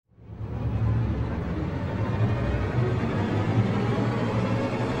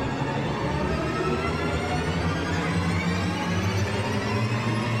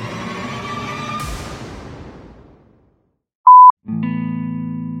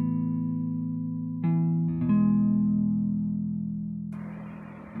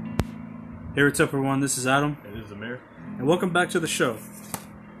Hey, what's up, everyone? This is Adam, And this is Amir. and welcome back to the show.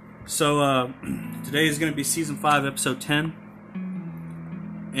 So, today is going to be Season 5, Episode 10.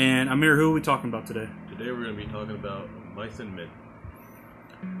 And Amir, who are we talking about today? Today we're going to be talking about Mice and Men.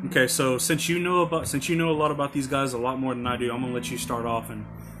 Okay, so since you know a lot about these guys, a lot more than I do, I'm going to let you start off and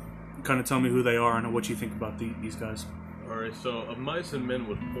kind of tell me who they are and what you think about these guys. Alright, so Mice and Men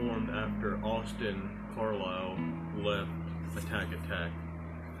was formed after Austin Carlisle left Attack Attack.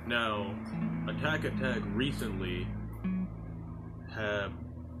 Now, Attack Attack recently have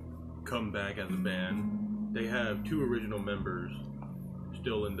come back as a band. They have two original members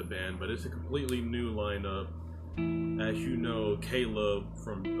still in the band, but it's a completely new lineup. As you know, Caleb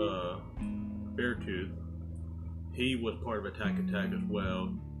from Beartooth, he was part of Attack Attack as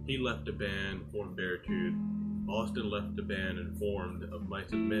well. He left the band, formed Beartooth. Austin left the band and formed of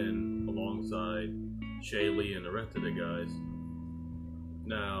Mice and Men alongside Shaylee and the rest of the guys.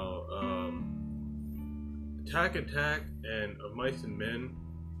 Now, Attack Attack and of Mice and Men,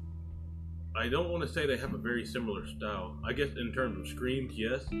 I don't want to say they have a very similar style. I guess in terms of screams,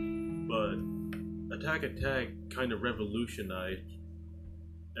 yes, but Attack Attack kind of revolutionized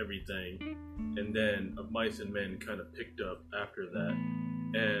everything, and then of Mice and Men kind of picked up after that,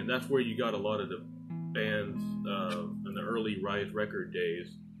 and that's where you got a lot of the bands in the early Rise record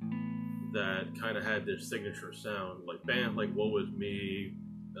days that kind of had their signature sound, like bands like Woe Is Me,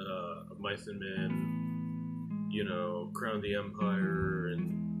 Mice and Men, you know, Crown the Empire,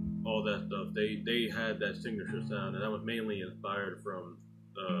 and all that stuff. They had that signature sound, and that was mainly inspired from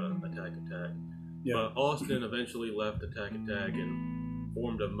Attack Attack. Yeah. But Austin eventually left Attack Attack and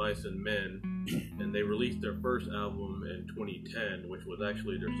formed of Mice and Men, and they released their first album in 2010, which was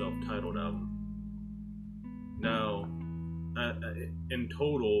actually their self-titled album. Now, in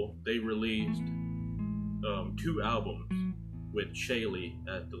total, they released 2 albums with Shaylee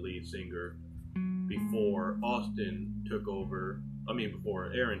as the lead singer before Aaron took over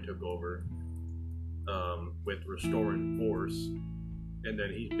with Restoring Force, and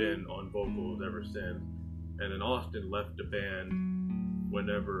then he's been on vocals ever since. And then Austin left the band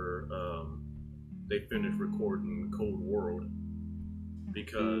whenever they finished recording Cold World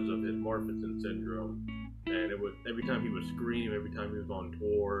because of his Marfan syndrome. And it was every time he would scream, every time he was on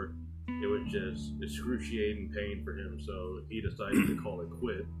tour, it was just excruciating pain for him. So he decided to call it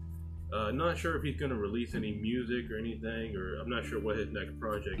quit. Not sure if he's going to release any music or anything, or I'm not sure what his next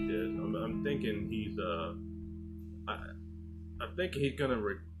project is. I'm thinking I think he's gonna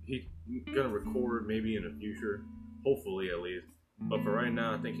record maybe in the future, hopefully at least. But for right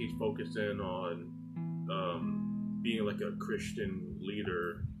now, I think he's focusing on being like a Christian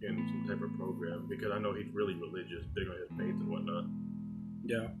leader in some type of program, because I know he's really religious, big on his faith and whatnot.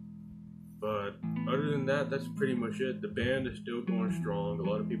 Yeah. But other than that, that's pretty much it. The band is still going strong. A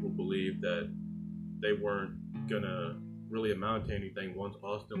lot of people believe that they weren't gonna really amount to anything once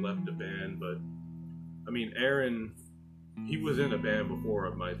Austin left the band. But I mean, Aaron, he was in a band before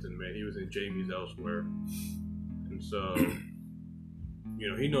of Mice and Men. He was in Jamie's Elsewhere, and so you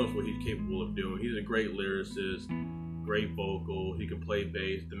know he knows what he's capable of doing. He's a great lyricist, great vocal. He can play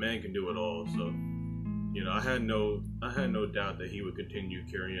bass. The man can do it all. So. You know, I had no doubt that he would continue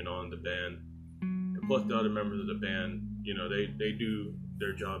carrying on the band. And plus, the other members of the band, you know, they do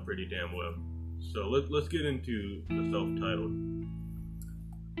their job pretty damn well. So let's get into the self-titled.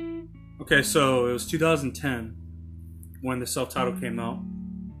 Okay, so it was 2010 when the self-titled came out.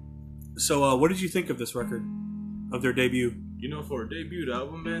 So, what did you think of this record, of their debut? You know, for a debut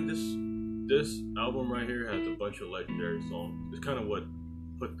album, man, this album right here has a bunch of legendary songs. It's kind of what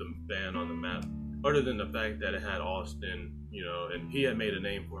put the band on the map. Other than the fact that it had Austin, you know, and he had made a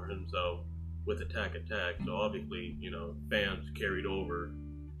name for himself with Attack Attack, so obviously, you know, fans carried over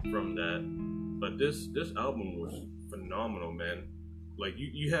from that. But this album was phenomenal, man. Like,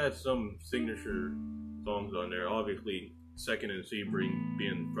 you had some signature songs on there, obviously Second and Sebring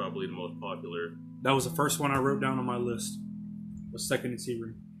being probably the most popular. That was the first one I wrote down on my list, was Second and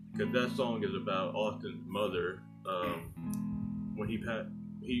Sebring. Because that song is about Austin's mother, when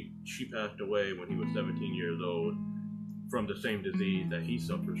she passed away when he was 17 years old from the same disease that he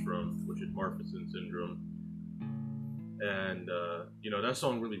suffers from, which is Marfan syndrome. And, you know, that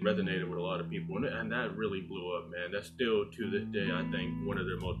song really resonated with a lot of people, and that really blew up, man. That's still, to this day, I think, one of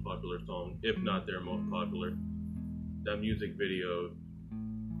their most popular songs, if not their most popular. That music video,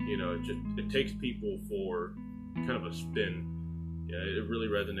 you know, it takes people for kind of a spin. Yeah, it really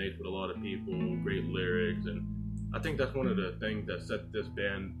resonates with a lot of people, great lyrics, and I think that's one of the things that set this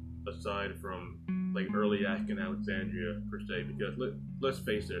band aside from like early Askin Alexandria per se, because let's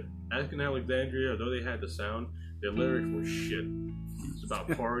face it, Askin Alexandria, although they had the sound, Their lyrics were shit. It's about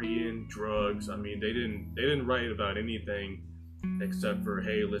partying, drugs. I mean, they didn't write about anything except for,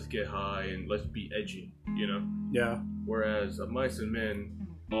 hey, let's get high and let's be edgy, you know? Yeah. Whereas Of Mice and Men,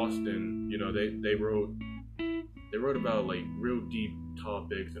 Austin, you know, they wrote about like real deep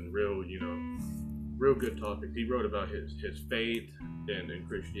topics and real, you know, real good topics. He wrote about his faith and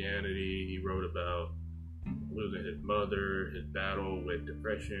Christianity. He wrote about losing his mother, his battle with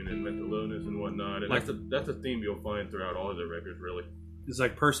depression and mental illness and whatnot. And that's a theme you'll find throughout all of their records, really. It's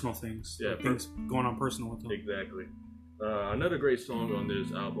like personal things. Yeah, like things going on personal with them. Exactly. Another great song on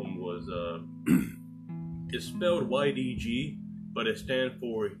this album was it's spelled YDG, but it stands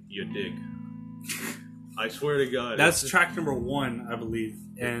for You Dig. I swear to God. That's track number 1, I believe.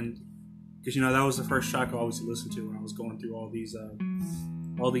 And because, you know, that was the first track I always listened to when I was going through all these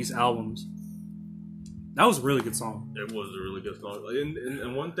albums. That was a really good song. It was a really good song.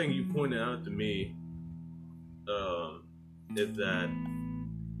 And one thing you pointed out to me is that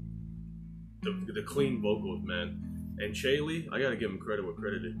the clean vocals, man. And Shayley, I gotta give him credit where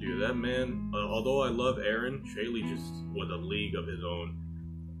credit is due. That man, although I love Aaron, Shayley just was a league of his own.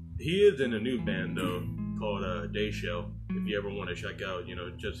 He is in a new band though called Dayshell. If you ever want to check out, you know,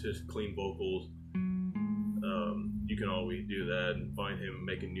 just his clean vocals, you can always do that and find him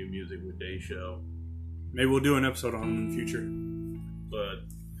making new music with Dayshell. Maybe we'll do an episode on him in the future. But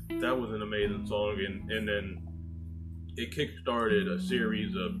that was an amazing song, and then it kick-started a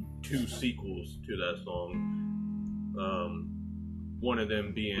series of 2 sequels to that song. One of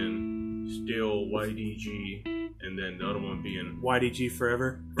them being Still YDG, and then the other one being YDG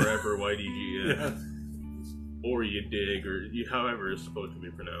Forever. Forever YDG, yeah. Or You Dig, or however it's supposed to be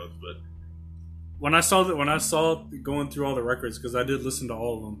pronounced. But when I saw going through all the records, because I did listen to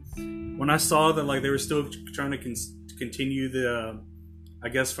all of them, when I saw that like they were still trying to continue the, I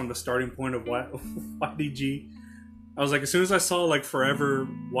guess from the starting point of YDG, I was like, as soon as I saw like Forever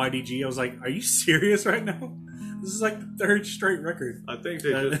YDG, I was like, are you serious right now? This is like the 3rd straight record. I think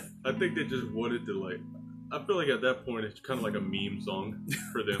they just wanted to like. I feel like at that point it's kind of like a meme song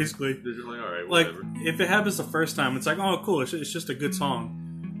for them. Basically, they're just like, all right, whatever. Like if it happens the first time, it's like, oh, cool, it's just a good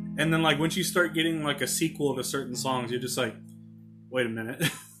song. And then like once you start getting like a sequel to certain songs, you're just like, wait a minute,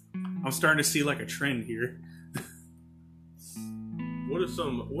 I'm starting to see like a trend here. What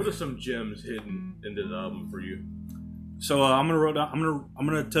are some gems hidden in this album for you? So I'm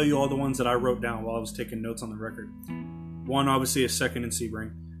gonna tell you all the ones that I wrote down while I was taking notes on the record. One obviously is Second and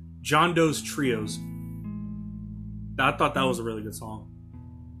Sebring. John Doe's Trios. I thought that was a really good song.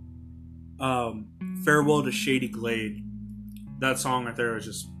 Farewell to Shady Glade. That song right there is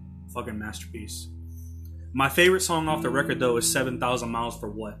just fucking masterpiece. My favorite song off the record though is 7,000 Miles for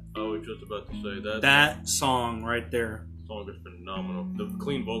What. I was just about to say that song right there. Song is phenomenal. The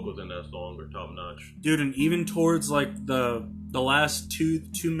clean vocals in that song are top notch, dude. And even towards like the last two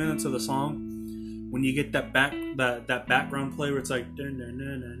minutes of the song, when you get that background play where it's like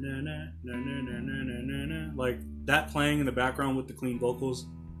like that playing in the background with the clean vocals,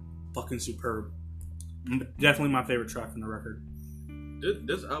 fucking superb. Definitely my favorite track from the record.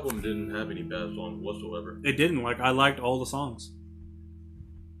 This album didn't have any bad songs whatsoever. It didn't. Like I liked all the songs.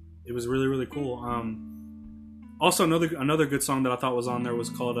 It was really, really cool. Also, another good song that I thought was on there was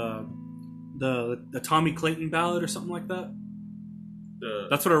called the Tommy Clayton Ballad or something like that.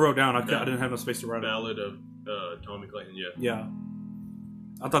 That's what I wrote down. I didn't have no space to write it. Ballad of Tommy Clayton, yeah. Yeah.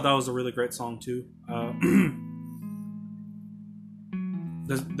 I thought that was a really great song too.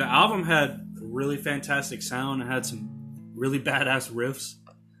 The album had a really fantastic sound. It had some really badass riffs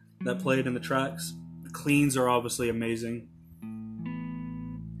that played in the tracks. The cleans are obviously amazing.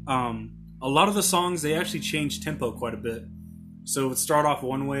 A lot of the songs, they actually changed tempo quite a bit. So it would start off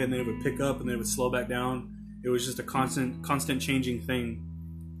one way and then it would pick up and then it would slow back down. It was just a constant changing thing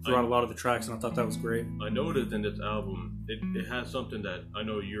throughout a lot of the tracks, and I thought that was great. I noticed in this album, it has something that I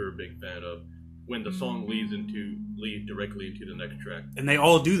know you're a big fan of. When the song leads directly into the next track. And they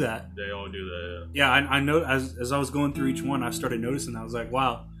all do that. They all do that, yeah. I know as I was going through each one, I started noticing that. I was like,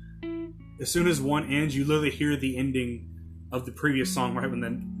 wow. As soon as one ends, you literally hear the ending of the previous song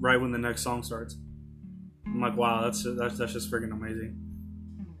right when the next song starts. I'm like, wow, that's just freaking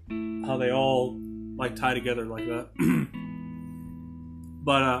amazing. How they all like tie together like that.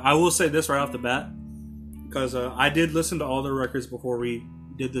 But I will say this right off the bat, because I did listen to all their records before we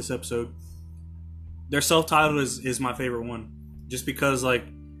did this episode. Their self-titled is my favorite one, just because like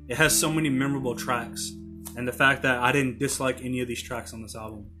it has so many memorable tracks, and the fact that I didn't dislike any of these tracks on this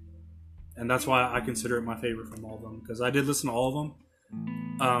album. And that's why I consider it my favorite from all of them, because I did listen to all of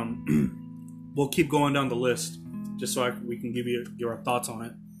them. We'll keep going down the list just so we can give you your thoughts on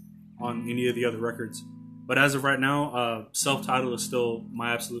it, on any of the other records. But as of right now, Self-Titled is still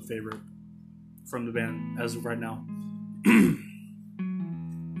my absolute favorite from the band as of right now.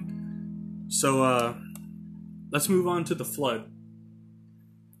 So let's move on to The Flood.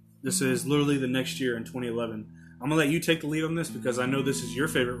 This is literally the next year in 2011. I'm going to let you take the lead on this because I know this is your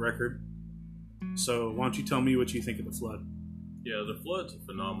favorite record. So why don't you tell me what you think of The Flood? Yeah, The Flood's a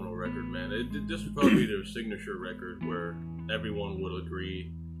phenomenal record, man. This would probably be their signature record where everyone would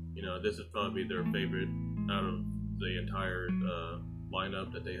agree, this is probably their favorite out of the entire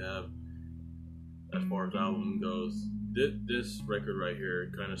lineup that they have as far as album goes. This record right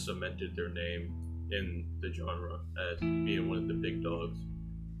here kind of cemented their name in the genre as being one of the big dogs.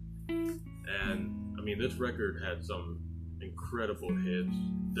 And, I mean, this record had some incredible hits.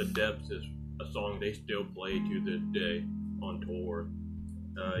 The Depths is a song they still play to this day on tour.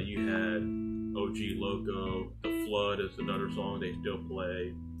 You had OG Loco. The Flood is another song they still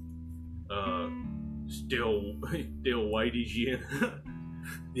play. Still Whitey G.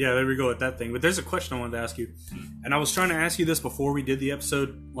 Yeah, there we go with that thing. But there's a question I wanted to ask you. And I was trying to ask you this before we did the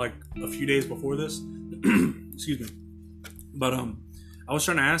episode, like a few days before this. Excuse me. But I was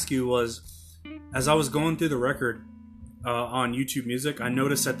trying to ask you was, as I was going through the record on YouTube Music, I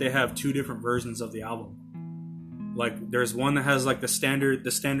noticed that they have two different versions of the album. Like, there's one that has like the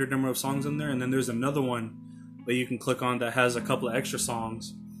standard number of songs in there, and then there's another one that you can click on that has a couple of extra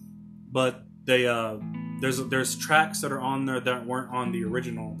songs. But they there's tracks that are on there that weren't on the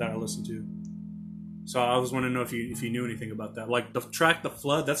original that I listened to. So I was wanting to know if you knew anything about that. Like the track "The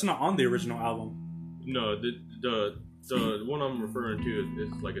Flood," that's not on the original album. No, the one I'm referring to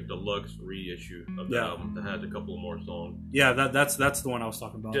is like a deluxe reissue of the album that has a couple more songs. Yeah, that's the one I was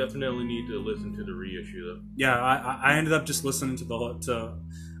talking about. Definitely need to listen to the reissue though. Yeah, I ended up just listening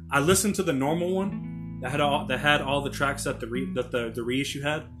I listened to the normal one that had all the tracks that the reissue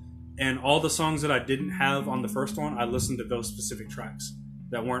had, and all the songs that I didn't have on the first one, I listened to those specific tracks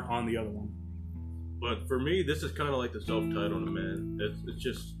that weren't on the other one. But for me, this is kind of like the Self-Titled, man. It's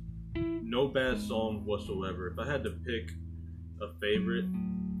just no bad song whatsoever. If I had to pick a favorite,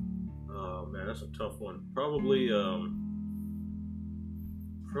 oh man, that's a tough one. Probably The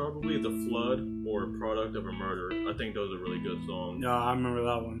Flood or Product of a Murder. I think those are really good songs. Yeah, I remember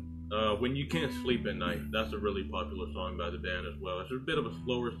that one. When You Can't Sleep at Night, that's a really popular song by the band as well. It's a bit of a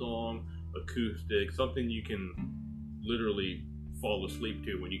slower song, acoustic, something you can literally fall asleep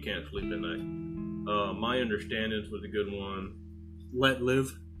to when you can't sleep at night. My Understandings was a good one. Let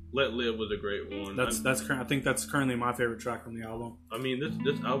Live was a great one. I think that's currently my favorite track from the album. I mean,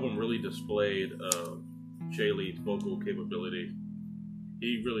 this album really displayed Jay Lee's vocal capabilities.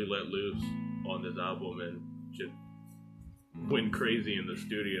 He really let loose on this album and just went crazy in the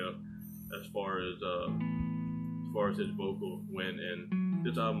studio as far as his vocal went, and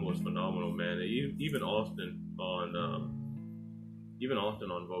this album was phenomenal, man. Even Austin on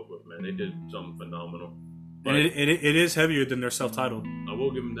vocals, man, they did something phenomenal. And it is heavier than their Self-Titled. I will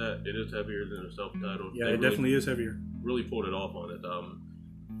give them that. It is heavier than their Self-Titled. Yeah, it definitely is heavier. Really pulled it off on this album.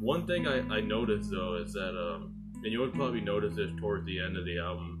 One thing I noticed though is that, and you would probably notice this towards the end of the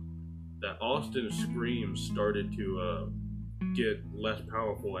album, that Austin's screams started to get less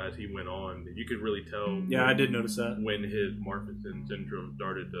powerful as he went on. You could really tell. Yeah, I did notice that when his Marfan syndrome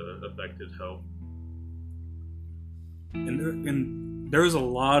started to affect his health. And there was a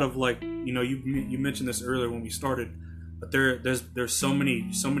lot of, like, you mentioned this earlier when we started, but there's so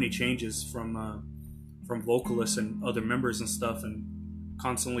many changes from vocalists and other members and stuff, and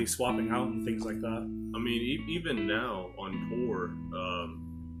constantly swapping out and things like that. I mean, even now on tour,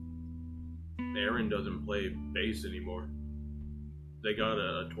 Aaron doesn't play bass anymore. They got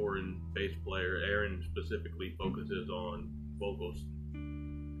a touring bass player. Aaron specifically focuses on vocals.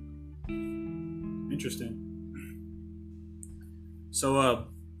 Interesting. So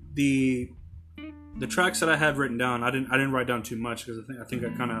the tracks that I had written down, I didn't write down too much because I think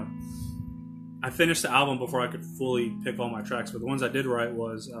I finished the album before I could fully pick all my tracks. But the ones I did write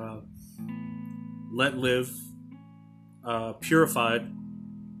was Let Live, Purified,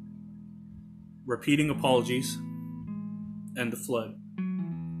 Repeating Apologies, and The Flood,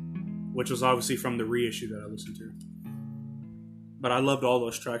 which was obviously from the reissue that I listened to. But I loved all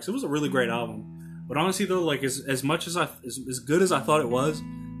those tracks. It was a really great album. But honestly, though, like as much as as good as I thought it was,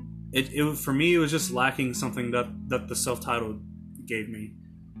 it for me it was just lacking something that the Self-Titled gave me.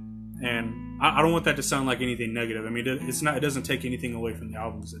 And I don't want that to sound like anything negative. I mean, it doesn't take anything away from the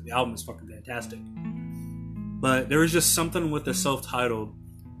album. The album is fucking fantastic. But there was just something with the Self-Titled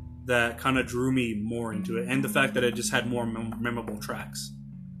that kind of drew me more into it, and the fact that it just had more memorable tracks.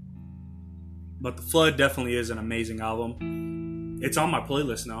 But The Flood definitely is an amazing album. it's on my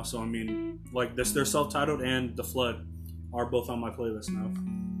playlist now. So I mean, like this, they're self-titled and The Flood are both on my playlist now.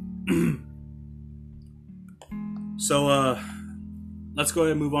 So let's go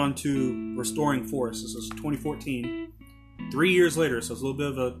ahead and move on to Restoring Force. This is 2014, 3 years later. So it's a little bit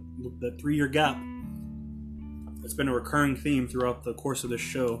of a 3-year gap. It's been a recurring theme throughout the course of this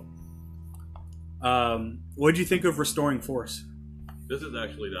show. What did you think of Restoring Force? This is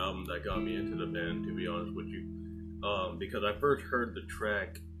actually the album that got me into the band, to be honest with you. Because I first heard the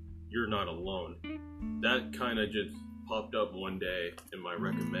track You're Not Alone. That kind of just popped up one day in my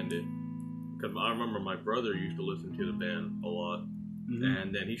recommended. Because I remember my brother used to listen to the band a lot.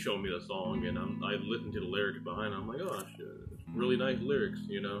 And then he showed me the song, and I listened to the lyrics behind it. I'm like, oh, shit, it's really nice lyrics,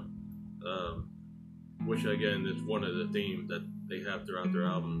 you know? Which, again, is one of the themes that they have throughout their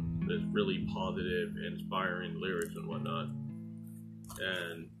album. Is really positive, inspiring lyrics and whatnot.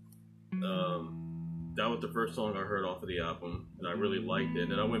 And that was the first song I heard off of the album, and I really liked it.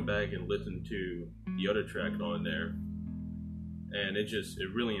 And I went back and listened to the other tracks on there, and it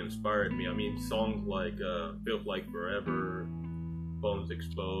really inspired me. I mean, songs like Feels Like Forever, Bones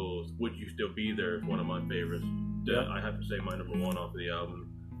Exposed, Would You Still Be There is one of my favorites. Yeah. I have to say my number one off of the album.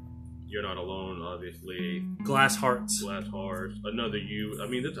 You're Not Alone, obviously. Glass Hearts, Another You. I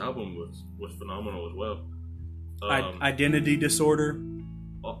mean, this album was phenomenal as well. Identity Disorder.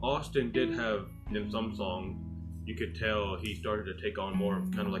 Austin did have, in some songs, you could tell he started to take on more of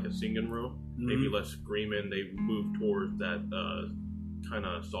kind of like a singing role. Maybe less screaming. They moved towards that kind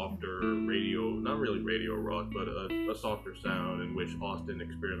of softer radio, not really radio rock, but a softer sound in which Austin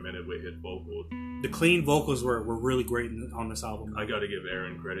experimented with his vocals. The clean vocals were really great on this album. I gotta give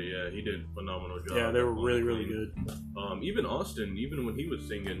Aaron credit. Yeah, he did a phenomenal job. Yeah, they were really, really good. Even Austin, even when he was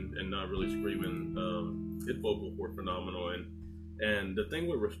singing and not really screaming, his vocals were phenomenal. And the thing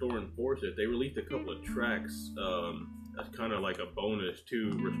with Restoring Force is they released a couple of tracks that's kind of like a bonus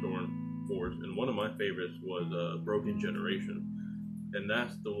to Restoring Force. And one of my favorites was Broken Generation. And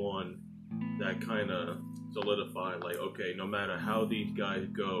that's the one that kind of solidified, like, okay, no matter how these guys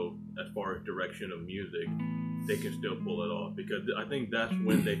go as far as direction of music, they can still pull it off. Because I think that's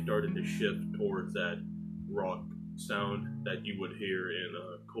when they started to shift towards that rock sound that you would hear in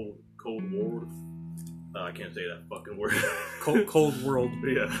Cold War. I can't say that fucking word. Cold World.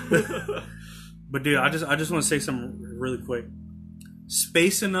 Yeah. But dude, I just want to say something really quick.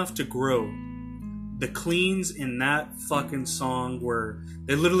 Space Enough to Grow. The cleans in that fucking song were,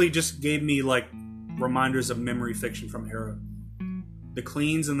 they literally just gave me like reminders of Memory Fiction from Era. The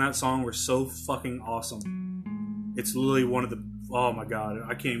cleans in that song were so fucking awesome. It's literally one of the, oh my god,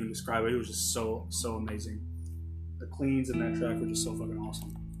 I can't even describe it. It was just so amazing. The cleans in that track were just so fucking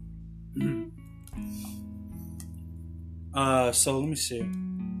awesome. So let me see.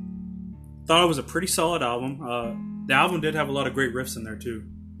 Thought it was a pretty solid album. The album did have a lot of great riffs in there too,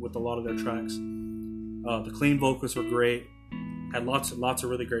 with a lot of their tracks. The clean vocals were great. Had lots of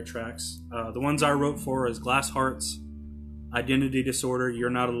really great tracks. The ones I wrote for is Glass Hearts, Identity Disorder,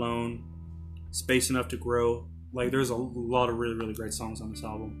 You're Not Alone, Space Enough to Grow. Like, there's a lot of really, really great songs on this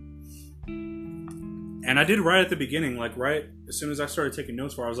album. And I did right at the beginning, like right as soon as I started taking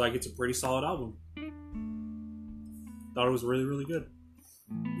notes for it, I was like, it's a pretty solid album. Thought it was really, really good.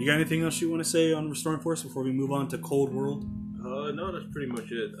 You got anything else you want to say on Restoring Force before we move on to Cold World? No, that's pretty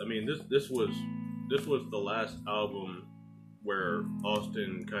much it. I mean, this was the last album where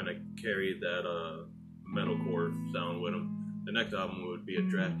Austin kind of carried that metalcore sound with him. The next album would be a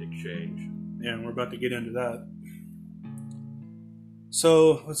drastic change. Yeah, and we're about to get into that.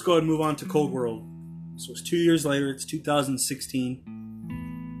 So let's go ahead and move on to Cold World. So it's 2 years later. It's 2016.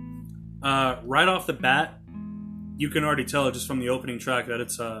 Right off the bat, you can already tell just from the opening track that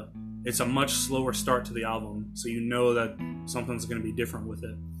it's a much slower start to the album. So you know that something's going to be different with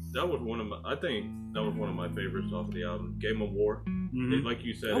it. That was I think that was one of my favorites off of the album. Game of War. Mm-hmm. Like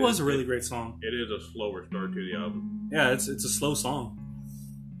you said, that was a really great song. It is a slower start to the album. Yeah, it's a slow song.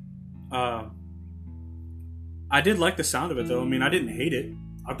 I did like the sound of it though. I mean, I didn't hate it.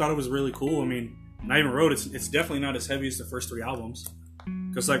 I thought it was really cool. I mean, and I even wrote it's definitely not as heavy as the first 3 albums.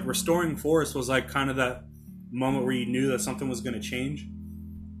 Because like Restoring Force was like kind of that moment where you knew that something was going to change.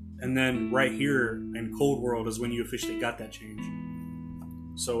 And then right here in Cold World is when you officially got that change.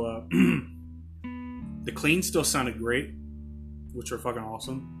 So the clean still sounded great, which are fucking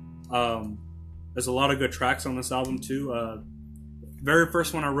awesome. There's a lot of good tracks on this album too. Very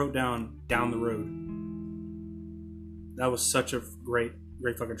first one I wrote down the Road. That was such a great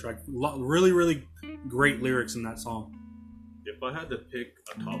fucking track. Really, really great lyrics in that song. If I had to pick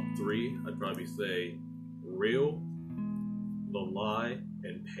a top 3, I'd probably say Real, The Lie,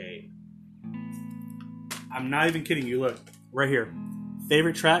 and Pain. I'm not even kidding you. Look, right here.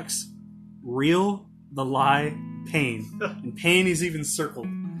 Favorite tracks: Real, The Lie, Pain. And Pain is even circled.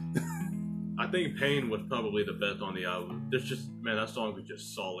 I think Pain was probably the best on the album. There's just, man, that song was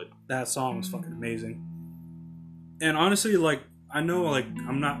just solid. That song was fucking amazing. And honestly, like, I know, like,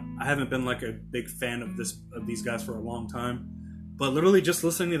 I haven't been like a big fan of these guys for a long time, but literally just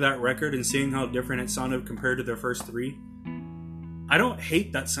listening to that record and seeing how different it sounded compared to their first three, I don't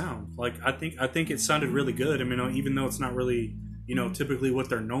hate that sound. Like, I think it sounded really good. I mean, even though it's not really, typically what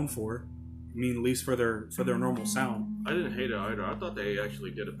they're known for. I mean, at least for their normal sound. I didn't hate it either. I thought they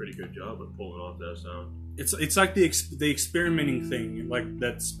actually did a pretty good job of pulling off that sound. It's like the experimenting thing, like,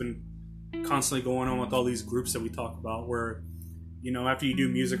 that's been constantly going on with all these groups that we talk about, where after you do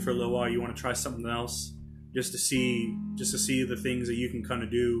music for a little while, you want to try something else just to see the things that you can kind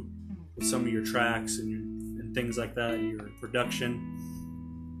of do with some of your tracks and things like that, your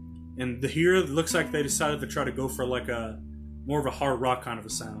production. And here it looks like they decided to try to go for like a more of a hard rock kind of a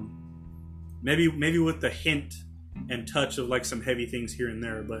sound. Maybe with the hint and touch of like some heavy things here and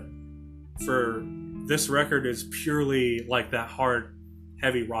there, but for this record is purely like that hard,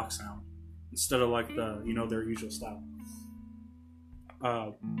 heavy rock sound instead of like the their usual style.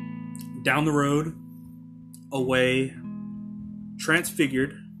 Down the Road, Away,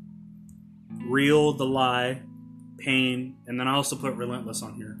 Transfigured, Real, The Lie, Pain, and then I also put Relentless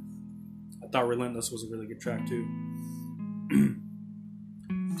on here. I thought Relentless was a really good track too.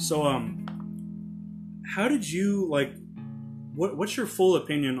 So how did you like? What's your full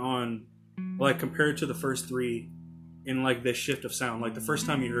opinion on, like, compared to the first three, in like this shift of sound? Like the first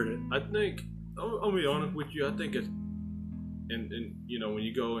time you heard it, I think I'll be honest with you. I think it's and when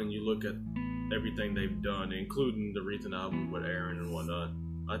you go and you look at everything they've done, including the recent album with Aaron and whatnot,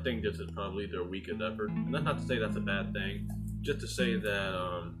 I think this is probably their weakest effort. And that's not to say that's a bad thing. Just to say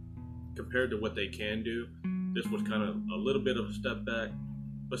that compared to what they can do, this was kind of a little bit of a step back,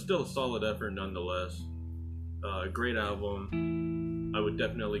 but still a solid effort nonetheless. Great album. I would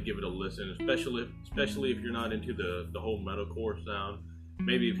definitely give it a listen, especially if you're not into the whole metalcore sound.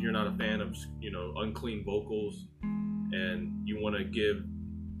 Maybe if you're not a fan of unclean vocals and you want to give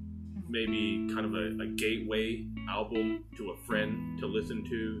maybe kind of a gateway album to a friend to listen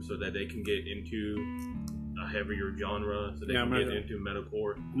to so that they can get into a heavier genre, so they can get into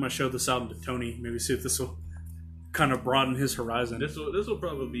metalcore. I'm gonna show this album to Tony. Maybe see if this will kind of broaden his horizon. This will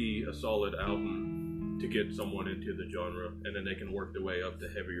probably be a solid album to get someone into the genre, and then they can work their way up to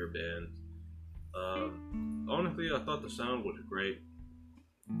heavier bands. Honestly, I thought the sound was great.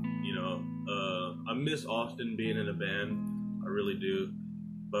 I miss Austin being in a band. I really do.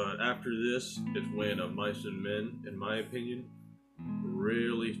 But after this, it's when Mice and Men, in my opinion,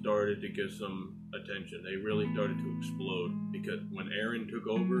 really started to get some attention. They really started to explode, because when Aaron took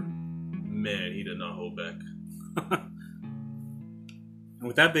over, man, he did not hold back. And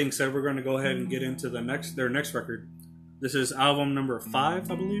with that being said, we're going to go ahead and get into their next record. This is album number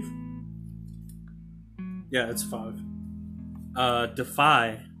 5, I believe. Yeah, it's 5.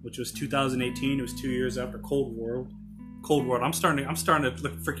 Defy, which was 2018. It was 2 years after Cold World. I'm starting to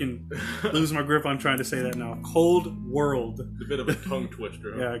freaking lose my grip on trying to say that now. Cold World. It's a bit of a tongue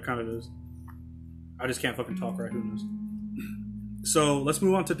twister. Huh? Yeah, it kind of is. I just can't fucking talk right. Who knows? So let's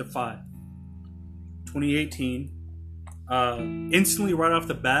move on to Defy. 2018. Instantly right off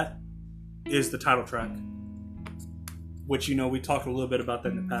the bat is the title track, which we talked a little bit about that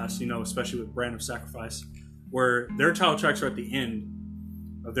in the past. Especially with Brand of Sacrifice, where their title tracks are at the end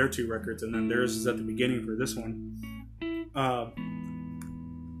of their 2 records, and then theirs is at the beginning for this one.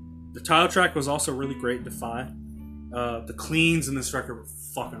 The title track was also really great, Defy. The cleans in this record were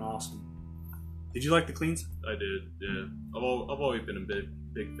fucking awesome. Did you like the cleans? I did, yeah. I've always been a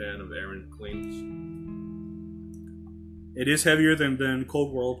big fan of Aaron cleans. It is heavier than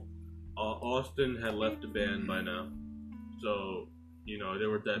Cold World. Austin had left the band by now, so there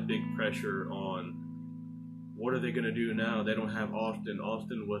was that big pressure on what are they going to do now? They don't have Austin.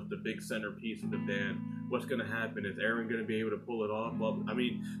 Austin was the big centerpiece of the band. What's going to happen? Is Aaron going to be able to pull it off? Well, I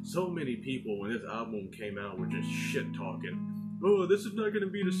mean, so many people when this album came out were just shit talking. Oh, this is not going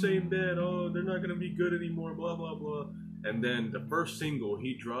to be the same band. Oh, they're not going to be good anymore. Blah blah blah. And then the first single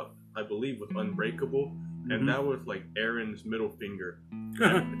he dropped, I believe, was Unbreakable. And that was like Aaron's middle finger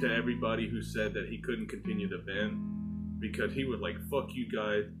to everybody who said that he couldn't continue the band, because he was like, fuck you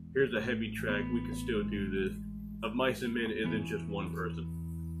guys, here's a heavy track, we can still do this. Of Mice and Men isn't just one person.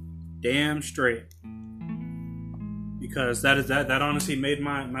 Damn straight. Because that honestly made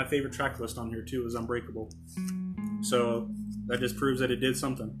my favorite track list on here too, is Unbreakable. So that just proves that it did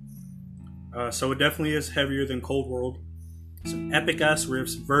something. So it definitely is heavier than Cold World. Some epic ass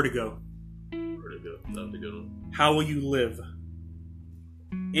riffs. Vertigo. That's a good one. How Will You Live?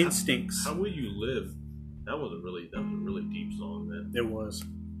 Instincts. How Will You Live? That was a really deep song, man. It was.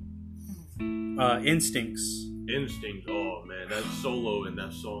 Instincts. Instincts. Oh man, that solo in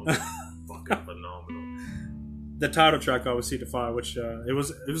that song is fucking phenomenal. The title track, obviously, Defy, which it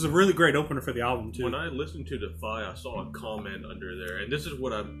was a really great opener for the album too. When I listened to Defy, I saw a comment under there, and this is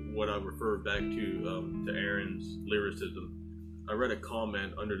what I refer back to Aaron's lyricism. I read a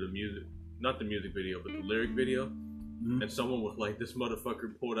comment under the music, not the music video, but the lyric video, and someone was like, "This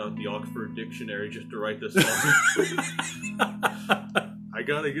motherfucker pulled out the Oxford Dictionary just to write this song." I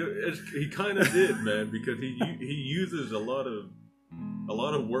gotta go. He kind of did, man, because he uses a lot of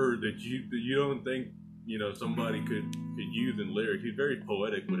words that you don't think somebody could use in lyrics. He's very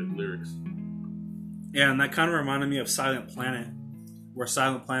poetic with his lyrics. Yeah, and that kind of reminded me of Silent Planet, where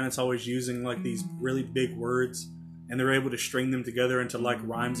Silent Planet's always using like these really big words, and they're able to string them together into like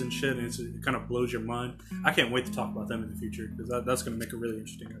rhymes and shit, and it kind of blows your mind. I can't wait to talk about them in the future because that's going to make a really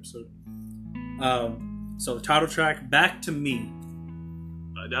interesting episode. So the title track, Back to Me.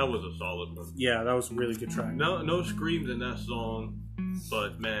 That was a solid one. Yeah, that was a really good track. No screams in that song,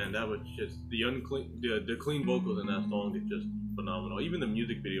 but man, that was just the clean vocals in that song is just phenomenal. Even the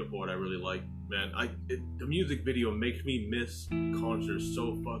music video for it, I really like. Man, the music video makes me miss concerts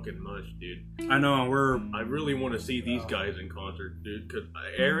so fucking much, dude. I know, I really want to see these guys in concert, dude. Cause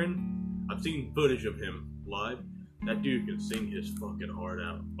Aaron, I've seen footage of him live. That dude can sing his fucking heart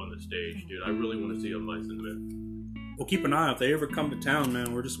out on the stage, dude. I really want to see him live in the band. Well, keep an eye out. If they ever come to town,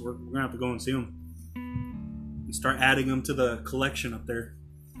 man, we're gonna have to go and see them and start adding them to the collection up there.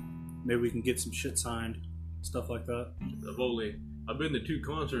 Maybe we can get some shit signed, stuff like that. I've been to 2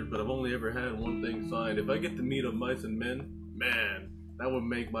 concerts, but I've only ever had one thing signed. If I get to meet a Mice and Men, man, that would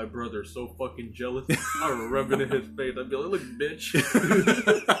make my brother so fucking jealous. I would rub it in his face. I'd be like, "Look, bitch."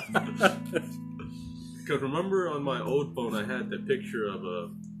 Because remember on my old phone, I had the picture of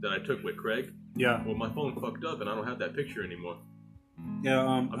that I took with Craig. Yeah. Well, my phone fucked up, and I don't have that picture anymore. Yeah.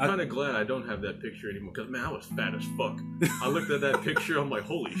 I'm kind of glad I don't have that picture anymore, because man, I was fat as fuck. I looked at that picture, I'm like,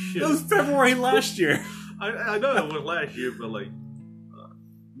 holy shit. That was February last year. I know it was last year, but like,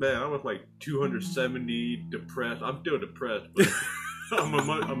 man, I was like 270, depressed. I'm still depressed, but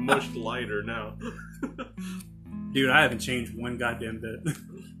I'm much lighter now. Dude, I haven't changed one goddamn bit.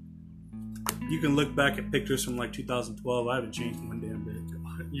 You can look back at pictures from like 2012. I haven't changed one damn bit.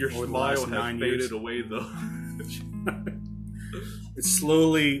 Your smile has faded away, though.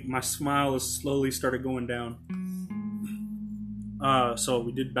 My smile has slowly started going down. So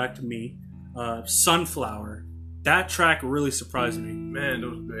we did Back to Me. Sunflower. That track really surprised me.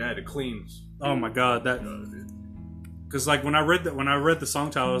 Man, they had the cleans. Oh my god, that. Because like when I read the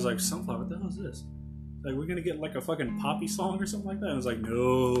song title, I was like, Sunflower, what the hell is this? Like, we're gonna get like a fucking poppy song or something like that? And I was like,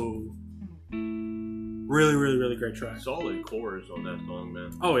 no. Really, really, really great track. Solid chorus on that song,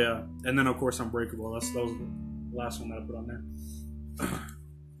 man. Oh yeah, and then of course Unbreakable. That was the last one that I put on there.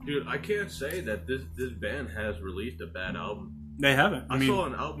 Dude, I can't say that this band has released a bad album. They haven't. I saw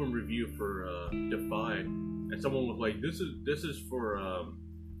an album review for Defy, and someone was like, "This is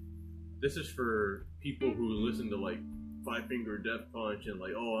for people who listen to like Five Finger Death Punch and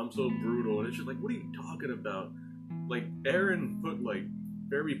like, oh, I'm so brutal," and it's just like, what are you talking about? Like, Aaron put like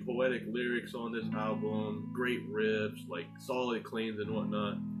very poetic lyrics on this album, great riffs, like solid cleans and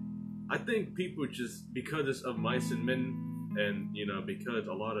whatnot. I think people just, because it's of Mice and Men, and because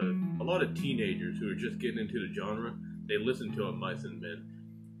a lot of teenagers who are just getting into the genre, they listen to Mice and Men,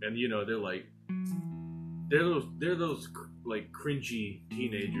 and they're like, they're those like cringy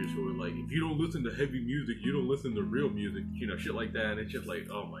teenagers who are like, if you don't listen to heavy music, you don't listen to real music, shit like that. And it's just like,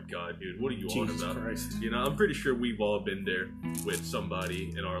 oh my god, dude, what are you on about? Christ. I'm pretty sure we've all been there with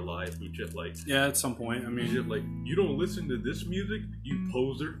somebody in our life who just like, yeah, at some point. I mean, just like, you don't listen to this music, you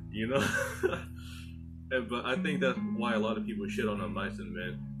poser, But I think that's why a lot of people shit on Mice and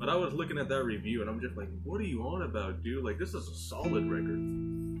Men. But I was looking at that review and I'm just like, what are you on about, dude? Like, this is a solid record.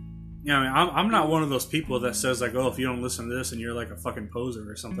 Yeah, I mean, I'm not one of those people that says like, oh, if you don't listen to this and you're like a fucking poser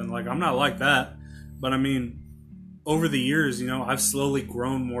or something. Like, I'm not like that. But I mean, over the years, I've slowly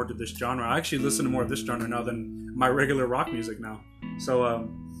grown more to this genre. I actually listen to more of this genre now than my regular rock music now. So,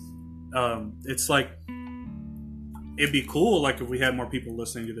 it's like, it'd be cool like if we had more people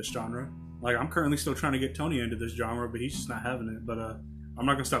listening to this genre. Like, I'm currently still trying to get Tony into this genre, but he's just not having it. But I'm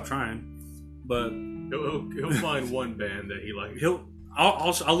not gonna stop trying. But he'll find one band that he likes.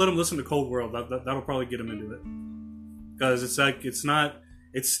 I'll let him listen to Cold World. That'll probably get him into it. Because it's like,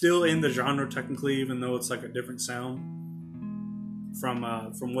 it's still in the genre technically, even though it's like a different sound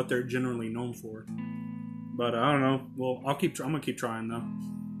from what they're generally known for. But I don't know. Well, I'm gonna keep trying though.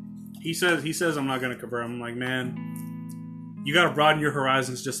 He says I'm not going to cover. I'm like, man, you got to broaden your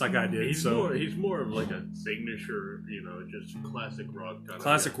horizons just like I did. He's more of like a signature, just classic rock kind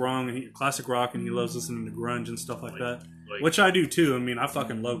classic of classic rock, and he loves listening to grunge and stuff like that, like which I do too. I mean, I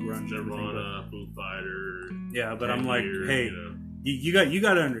fucking love grunge. Nirvana, Foo Fighters. Yeah, but I'm like, Years, hey, you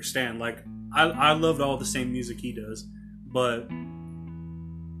got to understand. Like, I loved all the same music he does, but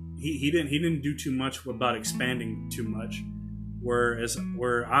he didn't do too much about expanding too much. Where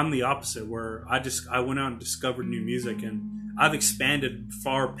I'm the opposite, where I went out and discovered new music, and I've expanded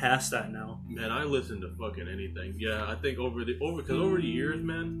far past that now. Man, I listen to fucking anything. Yeah, I think over the years,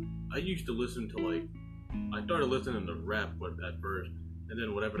 man, I used to listen to I started listening to rap at first, and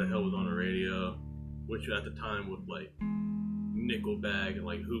then whatever the hell was on the radio, which at the time was like Nickelback and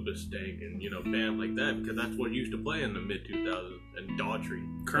like Hoobastank and bands like that, because that's what used to play in the mid 2000s, and Daughtry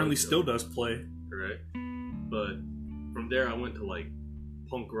Currently still does play. Correct. But from there I went to like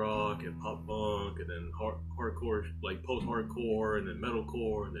punk rock and pop punk, and then hardcore, like post-hardcore, and then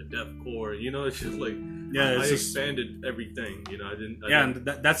metalcore, and then deathcore. It's just like I expanded everything. And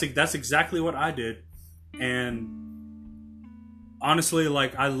that's exactly what I did. And honestly,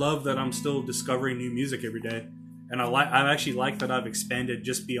 like, I love that I'm still discovering new music every day, and I actually like that I've expanded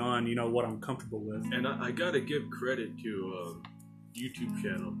just beyond what I'm comfortable with. And I gotta give credit to YouTube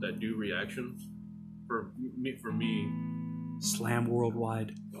channels that do reactions for me. Slam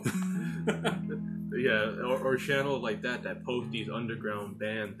Worldwide. Yeah, or channels like that post these underground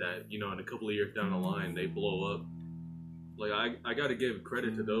bands that in a couple of years down the line they blow up. Like, I gotta give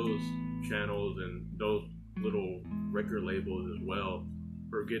credit to those channels and those little record labels as well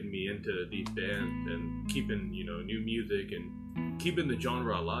for getting me into these bands and keeping new music and keeping the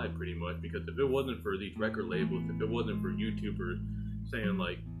genre alive, pretty much. Because if it wasn't for these record labels, if it wasn't for YouTubers saying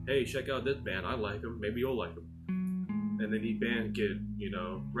like, hey, check out this band, I like them, maybe you'll like them, and then these bands get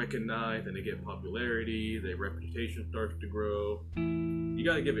recognized, and they get popularity, their reputation starts to grow, you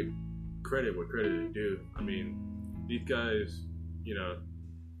gotta give it credit where credit is due. I mean, these guys,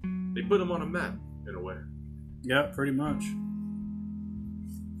 they put them on a map in a way. Yeah, pretty much.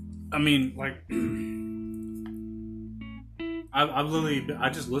 I mean, like, I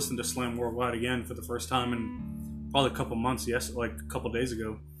just listened to Slam Worldwide again for the first time in probably a couple months. Like a couple days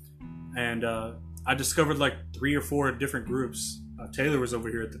ago, and I discovered like 3 or 4 different groups. Taylor was over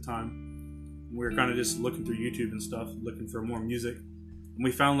here at the time. We were kind of just looking through YouTube and stuff, looking for more music. And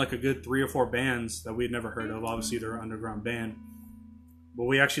we found like a good 3 or 4 bands that we had never heard of. Obviously, they're an underground band, but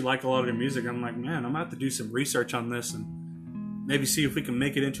we actually like a lot of their music. I'm like, man, I'm gonna have to do some research on this and maybe see if we can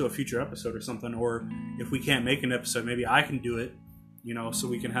make it into a future episode or something. Or if we can't make an episode, maybe I can do it, so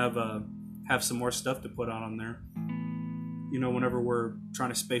we can have some more stuff to put on there. Whenever we're trying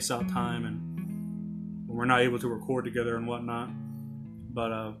to space out time and when we're not able to record together and whatnot.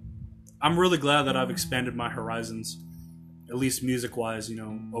 But I'm really glad that I've expanded my horizons, at least music-wise,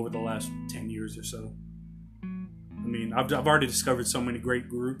 over the last 10 years or so. I mean, I've already discovered so many great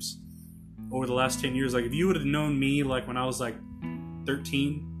groups over the last 10 years. Like, if you would have known me, like, when I was, like,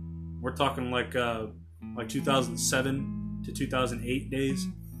 13, we're talking, like 2007 to 2008 days,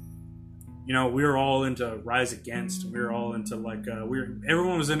 we were all into Rise Against. We were all into, like,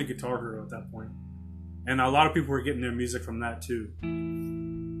 everyone was into Guitar Hero at that point. And a lot of people were getting their music from that, too.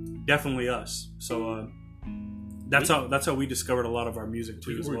 Definitely us. So, that's how we discovered a lot of our music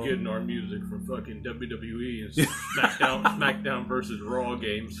too. We were getting our music from fucking WWE and SmackDown versus Raw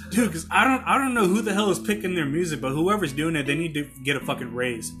games, dude. Because I don't know who the hell is picking their music, but whoever's doing it, they need to get a fucking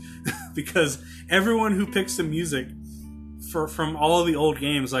raise, because everyone who picks the music from all of the old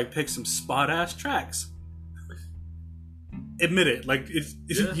games picks some spot ass tracks. Admit it,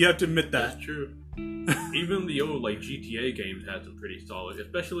 you have to admit that. That's true. Even the old GTA games had some pretty solid,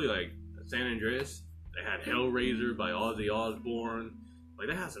 especially San Andreas. They had Hellraiser by Ozzy Osbourne.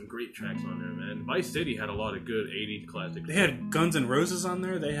 They had some great tracks on there, man. Vice City had a lot of good 80s classics. They had Guns N' Roses on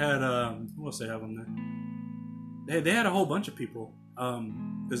there. They had, who else they have on there? They had a whole bunch of people.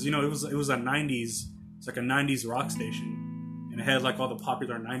 Because, it was a 90s, it's like a 90s rock station. And it had, all the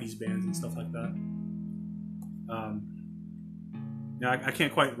popular 90s bands and stuff like that. I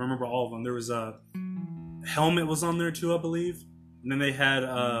can't quite remember all of them. There was Helmet was on there, too, I believe. And then they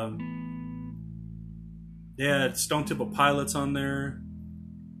had Stone Temple Pilots on there.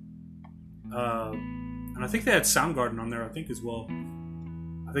 And I think they had Soundgarden on there, as well.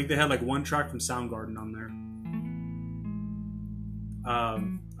 I think they had one track from Soundgarden on there.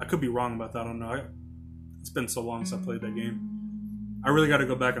 I could be wrong about that. I don't know. It's been so long since I played that game. I really got to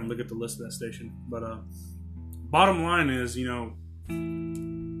go back and look at the list of that station. But bottom line is,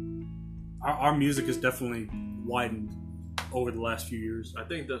 our music is definitely widened. over the last few years. I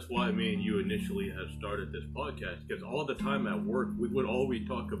think that's why me and you initially had started this podcast, because all the time at work we would always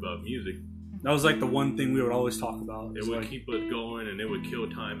talk about music. That was like the one thing we would always talk about. It would keep us going, and it would kill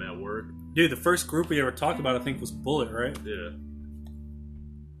time at work. Dude, the first group we ever talked about, I think, was Bullet, right? Yeah.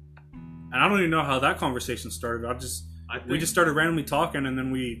 And I don't even know how that conversation started. We just started randomly talking, and then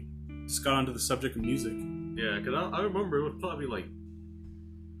we just got onto the subject of music. Yeah, because I remember it was probably like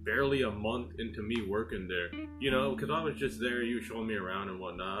barely a month into me working there. You know, because I was just there, you showing me around and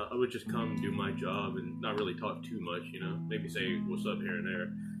whatnot. I would just come do my job and not really talk too much, you know. Maybe say what's up here and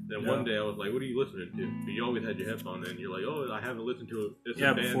there. Then one day I was like, "What are you listening to?" But you always had your headphone in. You're like, "Oh, I haven't listened to it." It's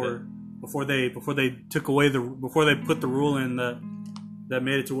a band before they put the rule in that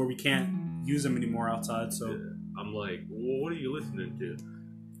made it to where we can't use them anymore outside. So I'm like, "Well, what are you listening to?"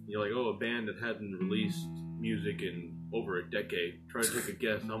 And you're like, "Oh, a band that hadn't released music in over a decade." Try to take a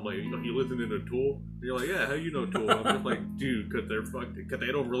guess. I'm like, "You listening to Tool?" And you're like, "Yeah, how you know Tool?" I'm just like, "Dude, because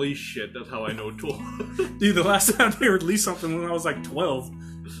they don't release shit. That's how I know Tool." Dude, the last time they released something when I was like 12.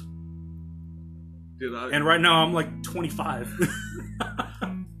 Dude, and right now I'm like 25.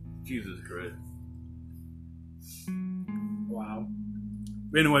 Jesus Christ. Wow.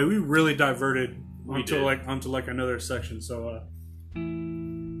 Anyway, we really diverted onto another section. So I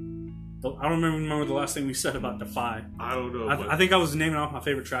don't remember the last thing we said about Defy. I don't know. I think I was naming off my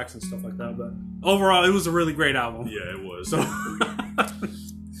favorite tracks and stuff like that. But overall, it was a really great album. Yeah, it was. So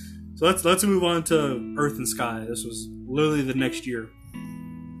let's move on to Earth and Sky. This was literally the next year.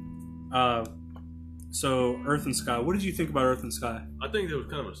 So Earth and Sky. What did you think about Earth and Sky? I think it was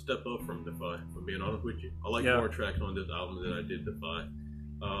kind of a step up from Defy, if I'm being honest with you. I like more tracks on this album than I did Defy.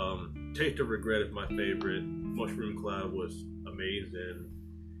 Taste of Regret is my favorite. Mushroom Cloud was amazing.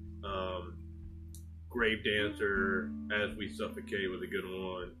 Grave Dancer, As We Suffocate was a good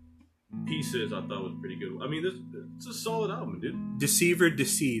one. Pieces I thought was pretty good. I mean, it's a solid album, dude. Deceiver,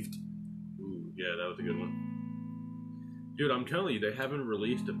 Deceived. Ooh, yeah, that was a good one. Dude, I'm telling you, they haven't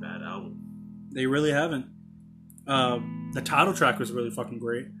released a bad album. They really haven't. The title track was really fucking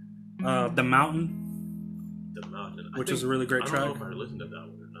great. The Mountain. Which is a really great track. I don't know if I listened to that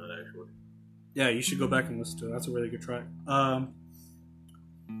one or not, actually. Yeah, you should go back and listen to it. That's a really good track.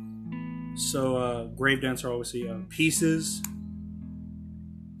 So Grave Dancer, obviously. Pieces.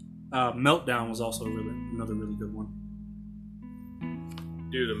 Meltdown was also another really good one.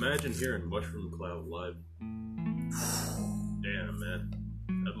 Dude, imagine hearing Mushroom Cloud live. Damn, man.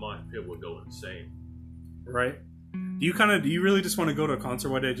 That mosh pit would go insane. Right? Do you really just want to go to a concert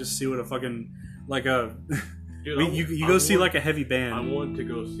one day just see what a fucking Dude, you go see like a heavy band. I want to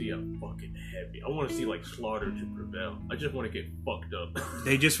go see a fucking heavy. I want to see like Slaughter to Prevail. I just want to get fucked up.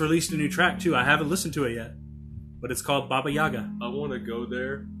 They just released a new track too. I haven't listened to it yet, but it's called Baba Yaga. I want to go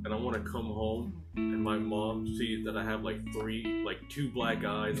there and I want to come home and my mom sees that I have like two black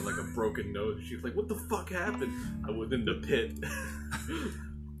eyes and like a broken nose. She's like, "What the fuck happened?" I was in the pit.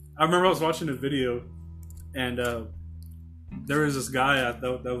 I remember I was watching a video and there was this guy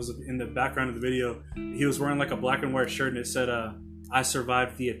that was in the background of the video. He was wearing like a black and white shirt and it said, "I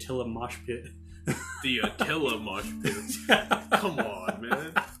survived the Attila mosh pit." The Attila mosh pit? Come on,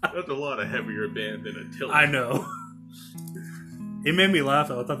 man. That's a lot of heavier band than Attila. I know. It made me laugh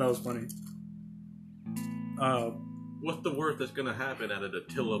though. I thought that was funny. What's the worst that's going to happen at an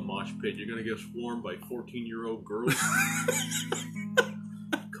Attila mosh pit? You're going to get swarmed by 14-year-old girls?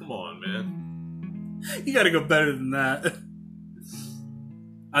 Come on, man. You got to go better than that.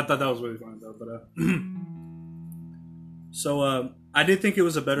 I thought that was really funny though. But so I did think it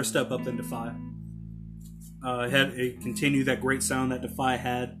was a better step up than Defy. It continued that great sound that Defy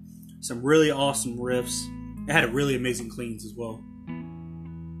had. Some really awesome riffs. It had really amazing cleans as well.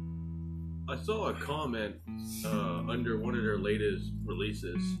 I saw a comment under one of their latest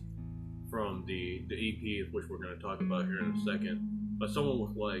releases from the EP, which we're going to talk about here in a second. But someone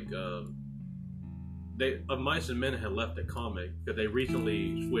was like, Of Mice and Men had left a comic because they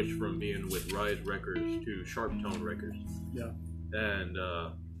recently switched from being with Rise Records to Sharp Tone Records. Yeah. And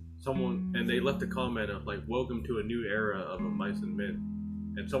they left a comment of like, "Welcome to a new era of Mice and Men."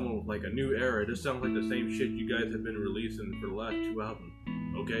 And someone was like, "A new era? This sounds like the same shit you guys have been releasing for the last 2 albums."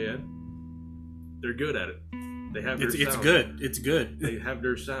 Okay, Ed? They're good at it. They have their sound. It's good. It's good. They have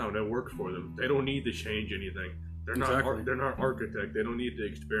their sound. It works for them. They don't need to change anything. They're not architect. They don't need to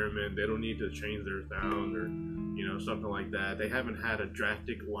experiment. They don't need to change their sound or something like that. They haven't had a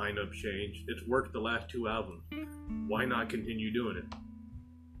drastic lineup change. It's worked the last 2 albums. Why not continue doing it?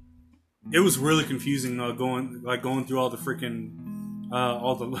 It was really confusing going through all the freaking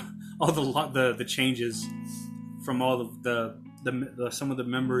all the changes from all the some of the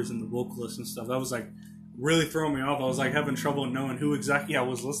members and the vocalists and stuff. That was like really throwing me off. I was like having trouble knowing who exactly I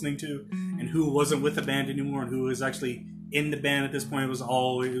was listening to and who wasn't with the band anymore and who was actually in the band at this point. It was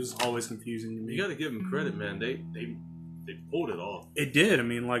always confusing to me. You got to give them credit, man. They pulled it off. It did. I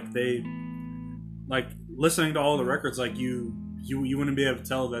mean, like listening to all the records, like you wouldn't be able to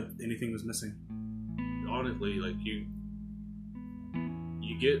tell that anything was missing. Honestly, like you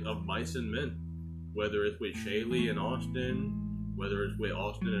get of Mice and Men, whether it's with Shaylee and Austin, whether it's with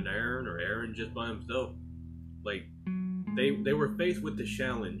Austin and Aaron, or Aaron just by himself. Like they were faced with the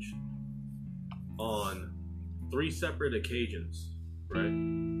challenge on 3 separate occasions, right?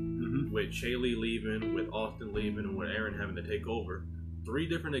 Mm-hmm. With Shaylee leaving, with Austin leaving, and with Aaron having to take over. 3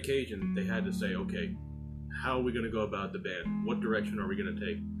 different occasions they had to say, okay, how are we going to go about the band? What direction are we going to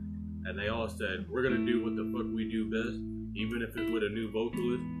take? And they all said, we're going to do what the fuck we do best. Even if it's with a new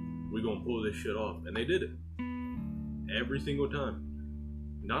vocalist, we're going to pull this shit off. And they did it. Every single time.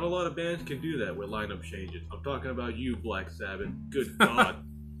 Not a lot of bands can do that with lineup changes. I'm talking about you, Black Sabbath. Good God.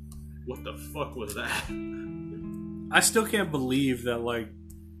 What the fuck was that? I still can't believe that, like,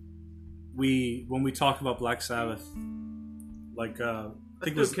 when we talked about Black Sabbath, like, I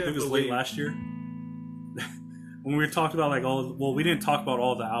think it was late last year. When we were talking about, like, we didn't talk about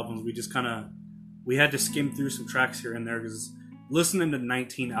all the albums. We just we had to skim through some tracks here and there because listening to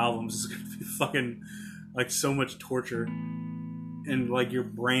 19 albums is going to be fucking, like, so much torture. And, like, your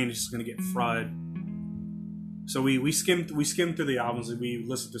brain is just going to get fried. So we skimmed through the albums and we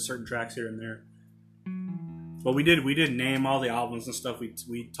listened to certain tracks here and there. But we did name all the albums and stuff.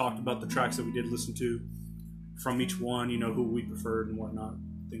 We talked about the tracks that we did listen to from each one, you know, who we preferred and whatnot,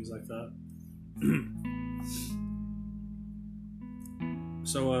 things like that.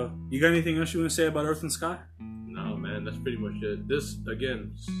 So, you got anything else you want to say about Earth and Sky? No, man, that's pretty much it. This,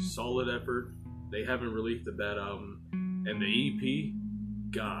 again, solid effort. They haven't released a bad album. And the EP,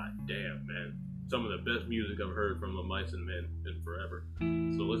 god damn, man. Some of the best music I've heard from the Mice and Men in forever.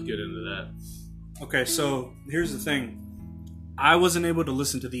 So let's get into that. Okay, so here's the thing. I wasn't able to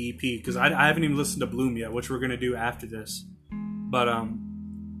listen to the EP because I haven't even listened to Bloom yet, which we're going to do after this. But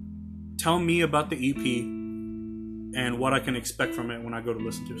tell me about the EP and what I can expect from it when I go to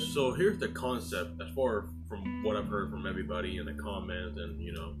listen to it. So here's the concept, as far from what I've heard from everybody in the comments and,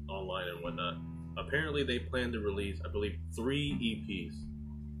 you know, online and whatnot. Apparently they plan to release, I believe, 3 EPs.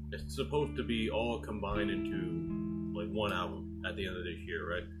 It's supposed to be all combined into, like, one album at the end of this year,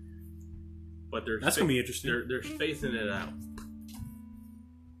 right? But that's going to be interesting. They're spacing it out.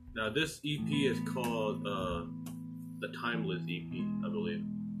 Now, this EP is called the Timeless EP, I believe.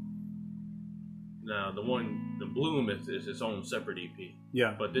 Now, the Bloom is its own separate EP.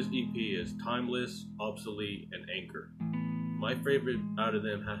 Yeah. But this EP is Timeless, Obsolete, and Anchor. My favorite out of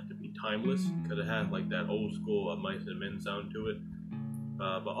them has to be Timeless, because it has, like, that old school Mice and Men sound to it.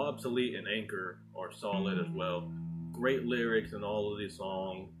 But Obsolete and Anchor are solid as well. Great lyrics in all of these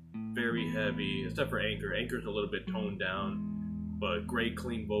songs. Very heavy, except for Anchor. Anchor's a little bit toned down, but great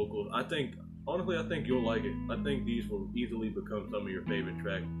clean vocals. Honestly, I think you'll like it. I think these will easily become some of your favorite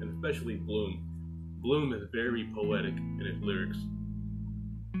tracks, and especially Bloom. Bloom is very poetic in its lyrics.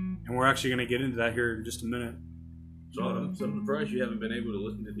 And we're actually going to get into that here in just a minute. So I'm surprised you haven't been able to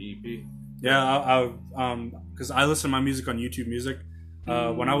listen to the EP. Yeah, because I listen to my music on YouTube Music.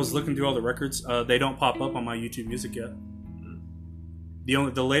 When I was looking through all the records, they don't pop up on my YouTube Music yet. They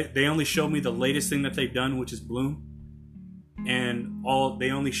only show me the latest thing that they've done, which is Bloom, and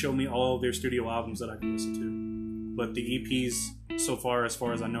they only show me all of their studio albums that I can listen to. But the EPs, so far as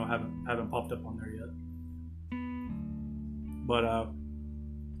I know, haven't popped up on there yet. But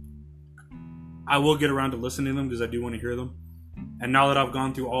I will get around to listening to them because I do want to hear them. And now that I've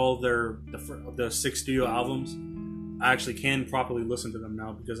gone through all the 6 studio albums, I actually can properly listen to them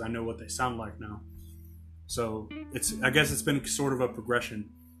now because I know what they sound like now. So I guess it's been sort of a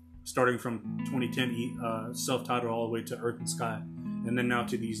progression, starting from 2010 self-titled all the way to Earth and Sky, and then now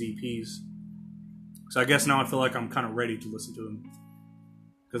to these EPs. So I guess now I feel like I'm kind of ready to listen to them,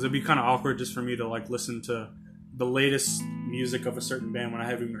 because it'd be kind of awkward just for me to, like, listen to the latest music of a certain band when I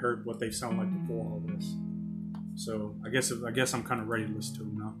haven't even heard what they sound like before all this. So I guess I'm kind of ready to listen to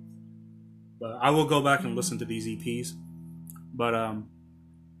them now. But I will go back and listen to these EPs. But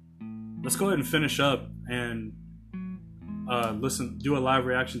let's go ahead and finish up and do a live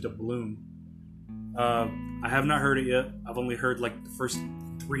reaction to Bloom. I have not heard it yet. I've only heard, like, the first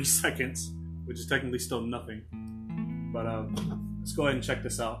 3 seconds, which is technically still nothing. But let's go ahead and check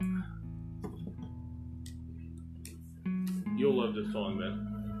this out. You'll love this song, man.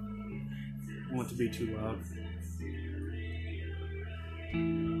 I want it to be too loud.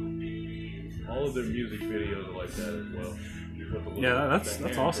 All of their music videos are like that as well. Yeah,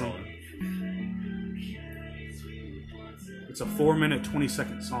 that's awesome. It's a 4-minute,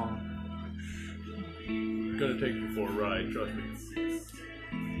 20-second song. It's gonna take you for a ride, trust me.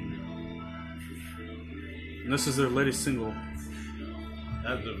 And this is their latest single.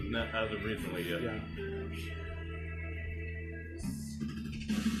 As of recently, yeah. Yeah.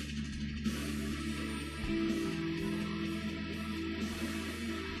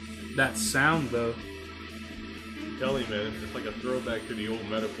 That sound, though. I'm telling you, man, it's just like a throwback to the old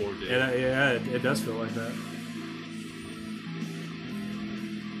Metaphor days. Yeah, it does feel like that.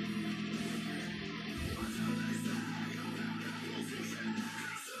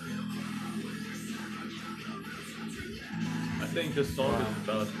 I think this song is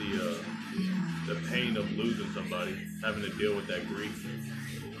about the pain of losing somebody, having to deal with that grief.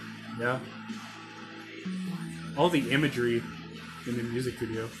 Yeah. All the imagery in the music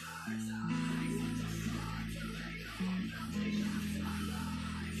video.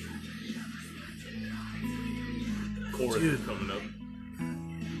 Chorus is coming up.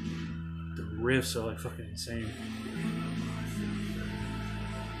 The riffs are like fucking insane.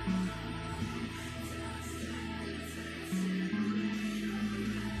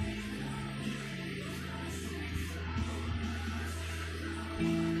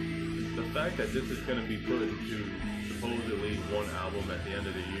 The fact that this is going to be put into supposedly one album at the end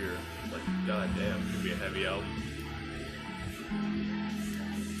of the year, like, goddamn, it's going to be a heavy album.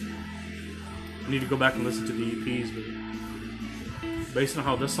 I need to go back and listen to the EPs, but based on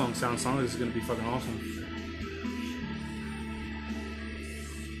how this song sounds like this is gonna be fucking awesome.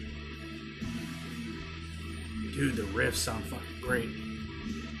 Dude, the riffs sound fucking great.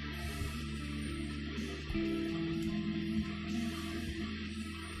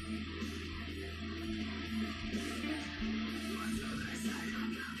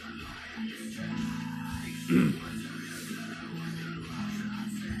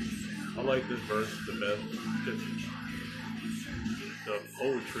 I like this verse the best. Just the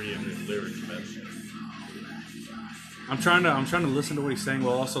poetry in his lyrics, man. I'm trying to listen to what he's saying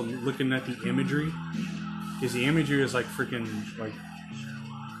while also looking at the imagery. Because the imagery is like freaking like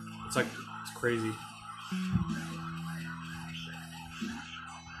it's crazy.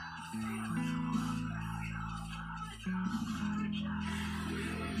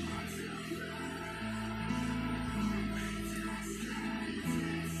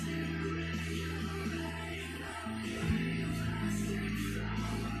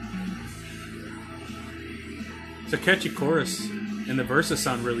 It's a catchy chorus, and the verses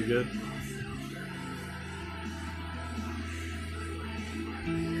sound really good.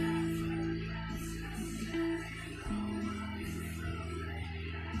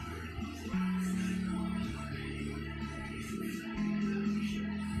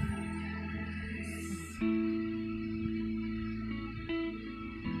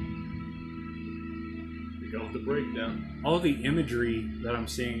 Here comes the breakdown. All the imagery that I'm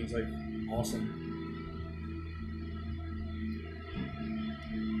seeing is like awesome.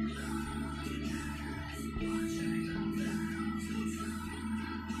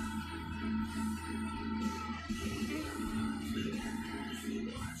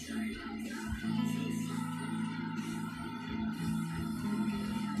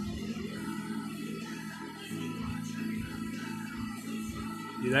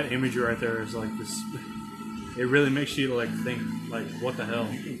 Dude, that imagery right there is like this. It really makes you like think, like, what the hell?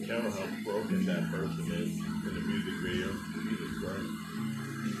 You can tell how broken that person is in the music video. Jesus Christ.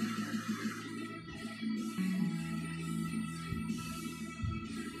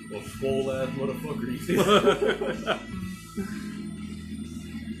 Well, swole ass motherfucker, you see?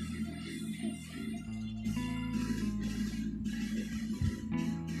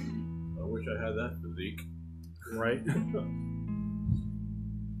 I wish I had that physique. Right?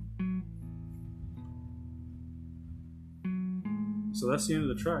 So that's the end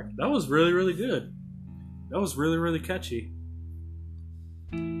of the track. That was really, really good. That was really, really catchy.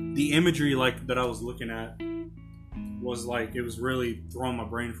 The imagery like that I was looking at was like it was really throwing my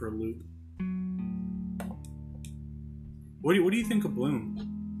brain for a loop. What do you think of Bloom?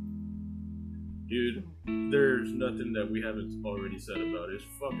 Dude, there's nothing that we haven't already said about it. It's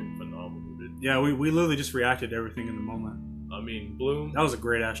fucking phenomenal, dude. Yeah, we literally just reacted to everything in the moment. I mean, Bloom. That was a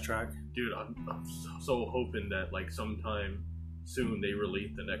great ass track. Dude, I'm so hoping that like sometime soon they release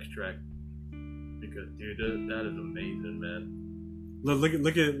the next track, because dude, that is amazing, man. Look at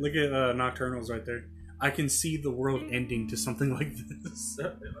Nocturnals right there. I can see the world ending to something like this.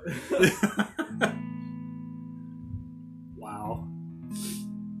 Wow.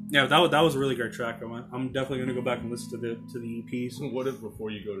 Yeah, that was a really great track. I'm definitely gonna go back and listen to the EPs. What if before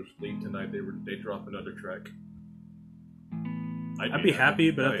you go to sleep tonight they drop another track? I'd be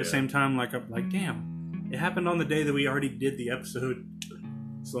happy, but at the same time, like I'm like, damn. it happened on the day that we already did the episode.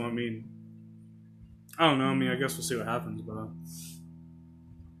 So, I mean, I don't know. I mean, I guess we'll see what happens. But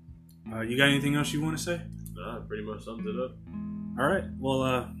you got anything else you want to say? Nah, pretty much sums it up. All right.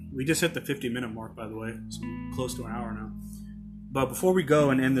 Well, we just hit the 50-minute mark, by the way. So we're close to an hour now. But before we go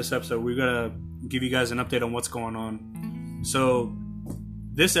and end this episode, we're going to give you guys an update on what's going on. So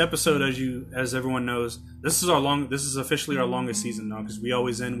this episode, as everyone knows, this is officially our longest season now, because we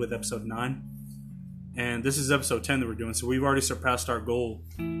always end with episode 9. And this is episode 10 that we're doing. So we've already surpassed our goal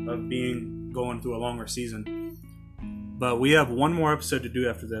of going through a longer season. But we have one more episode to do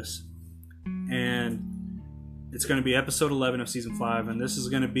after this. And it's going to be episode 11 of season 5. And this is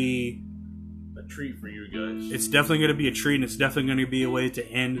going to be a treat for you guys. It's definitely going to be a treat, and it's definitely going to be a way to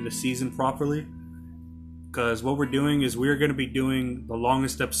end the season properly. Because what we're doing is we're going to be doing the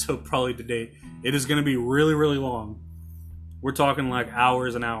longest episode probably to date. It is going to be really, really long. We're talking like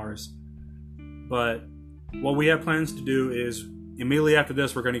hours and hours. But what we have plans to do is immediately after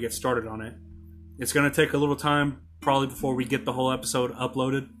this, we're going to get started on it. It's going to take a little time, probably before we get the whole episode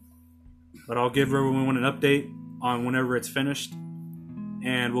uploaded. But I'll give everyone an update on whenever it's finished.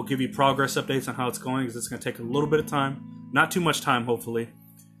 And we'll give you progress updates on how it's going, because it's going to take a little bit of time. Not too much time, hopefully.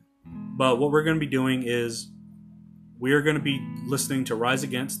 But what we're going to be doing is we are going to be listening to Rise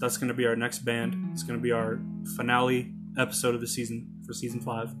Against. That's going to be our next band. It's going to be our finale episode of the season for season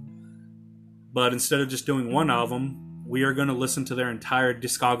 5. But instead of just doing one album, we are going to listen to their entire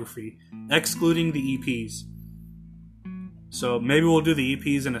discography, excluding the EPs. So maybe we'll do the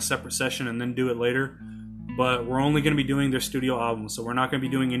EPs in a separate session and then do it later. But we're only going to be doing their studio albums, so we're not going to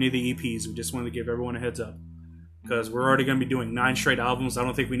be doing any of the EPs. We just wanted to give everyone a heads up, because we're already going to be doing 9 straight albums. I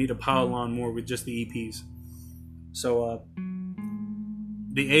don't think we need to pile on more with just the EPs. So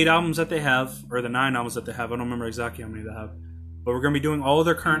the 8 albums that they have, or the 9 albums that they have, I don't remember exactly how many they have, but we're going to be doing all of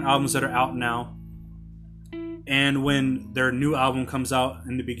their current albums that are out now. And when their new album comes out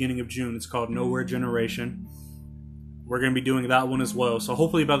in the beginning of June, it's called Nowhere Generation, we're going to be doing that one as well. So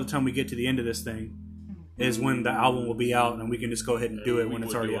hopefully by the time we get to the end of this thing is when the album will be out, and we can just go ahead and do it when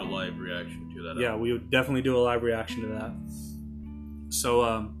it's already out. We will do a live reaction to that album. Yeah, we would definitely do a live reaction to that.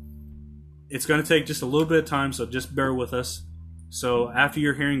 So it's going to take just a little bit of time, so just bear with us. So after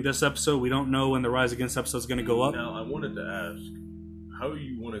you're hearing this episode, we don't know when the Rise Against episode is going to go up. Now, I wanted to ask, how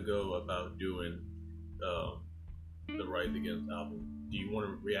you want to go about doing the Rise Against album? Do you want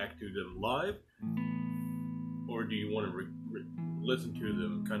to react to them live? Or do you want to listen to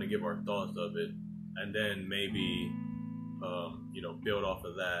them, kind of give our thoughts of it, and then maybe, build off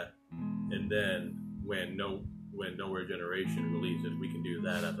of that, and then when Nowhere Generation releases, we can do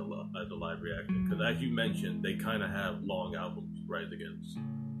that as a live reaction? Because as you mentioned, they kind of have long albums, Rise Against.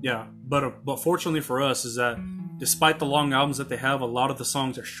 Yeah, but fortunately for us is that despite the long albums that they have, a lot of the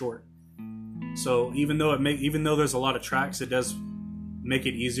songs are short. So even though there's a lot of tracks, it does make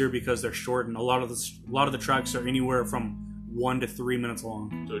it easier because they're short, and a lot of the tracks are anywhere from 1 to 3 minutes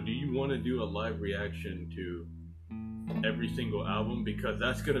long. So do you want to do a live reaction to every single album? Because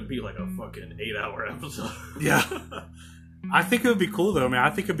that's going to be like a fucking 8-hour episode. Yeah. I think it would be cool though. I mean, I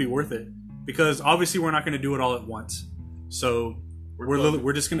think it'd be worth it, because obviously we're not going to do it all at once. So we're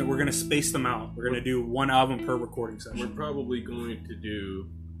going to space them out. We're going to do one album per recording session. We're probably going to do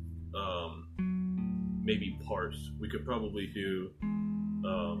maybe parts. We could probably do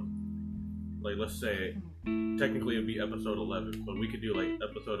let's say technically it'd be episode 11, but we could do like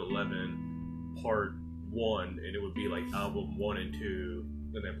episode 11 part 1, and it would be like album 1 and 2,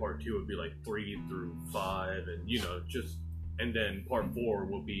 and then part 2 would be like 3 through 5, and and then part 4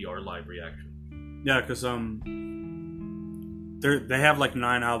 will be our live reaction. Yeah, because they have like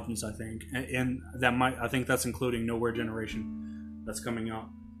 9 albums, I think, and I think that's including Nowhere Generation that's coming out.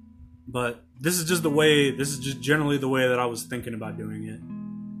 But this is just generally the way that I was thinking about doing it.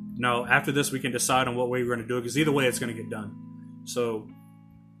 Now, after this, we can decide on what way we're going to do it, because either way, it's going to get done. So,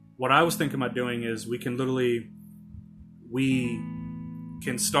 what I was thinking about doing is we can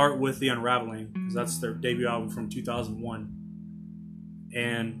start with The Unraveling, because that's their debut album from 2001.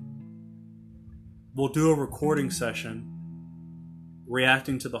 And we'll do a recording session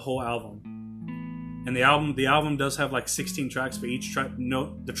reacting to the whole album. And the album does have like 16 tracks, but each track,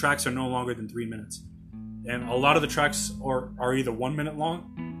 the tracks are no longer than 3 minutes. And a lot of the tracks are either 1 minute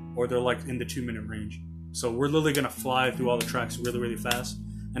long, or they're like in the 2-minute range. So we're literally going to fly through all the tracks really, really fast.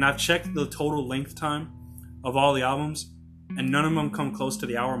 And I've checked the total length time of all the albums, and none of them come close to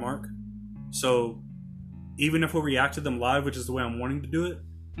the hour mark. So even if we react to them live, which is the way I'm wanting to do it,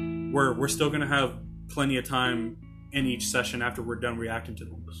 we're still going to have plenty of time in each session after we're done reacting to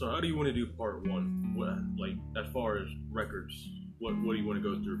them. So how do you want to do part 1? Like, as far as records What do you want to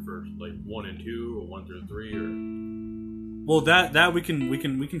go through first? Like 1 and 2, or 1 through 3, or? Well, that we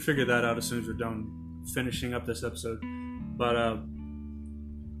can figure that out as soon as we're done finishing up this episode. But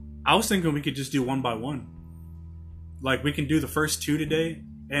I was thinking we could just do one by one. Like we can do the first 2 today,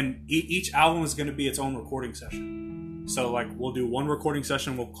 and each album is going to be its own recording session. So like we'll do one recording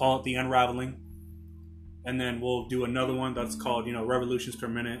session. We'll call it The Unraveling, and then we'll do another one that's called Revolutions Per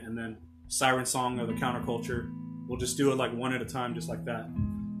Minute, and then Siren Song of the Counterculture. We'll just do it like one at a time, just like that.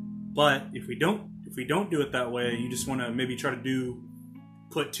 But if we don't do it that way, you just want to maybe try to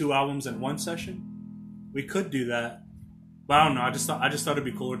put 2 albums in one session. We could do that, but I don't know. I just thought it'd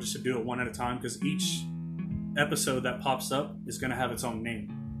be cooler just to do it one at a time, because each episode that pops up is going to have its own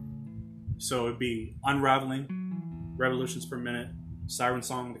name. So it'd be Unraveling, Revolutions Per Minute, Siren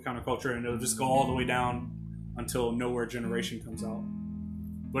Song, the Counterculture, and it'll just go all the way down until Nowhere Generation comes out.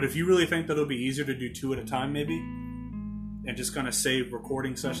 But if you really think that it'll be easier to do 2 at a time, maybe, and just kind of save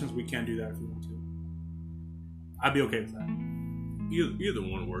recording sessions, we can do that if you want to. I'd be okay with that. Either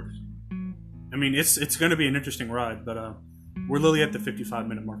one works. I mean, it's going to be an interesting ride, but we're literally at the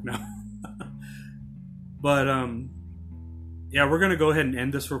 55-minute mark now. But yeah, we're gonna go ahead and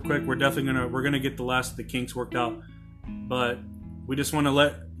end this real quick. We're gonna get the last of the kinks worked out, but we just want to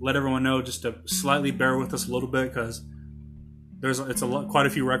let everyone know just to slightly bear with us a little bit, because quite a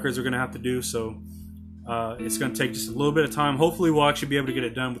few records we're gonna have to do. So it's gonna take just a little bit of time. Hopefully, we'll actually be able to get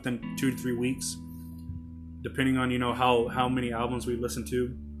it done within 2 to 3 weeks, depending on how many albums we listen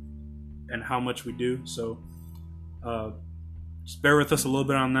to and how much we do. So just bear with us a little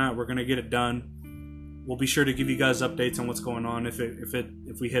bit on that. We're gonna get it done. We'll be sure to give you guys updates on what's going on. If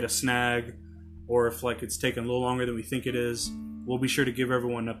we hit a snag, or if like it's taking a little longer than we think it is, we'll be sure to give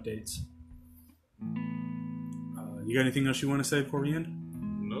everyone updates. You got anything else you want to say before we end?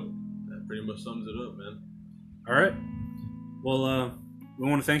 Nope. That pretty much sums it up, man. All right. Well, we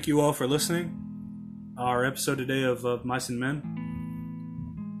want to thank you all for listening. Our episode today of Mice and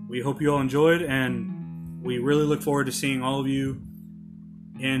Men. We hope you all enjoyed, and we really look forward to seeing all of you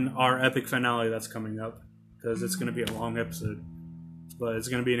in our epic finale that's coming up, because it's going to be a long episode, but it's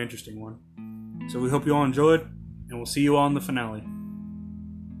going to be an interesting one. So we hope you all enjoyed, and we'll see you all in the finale.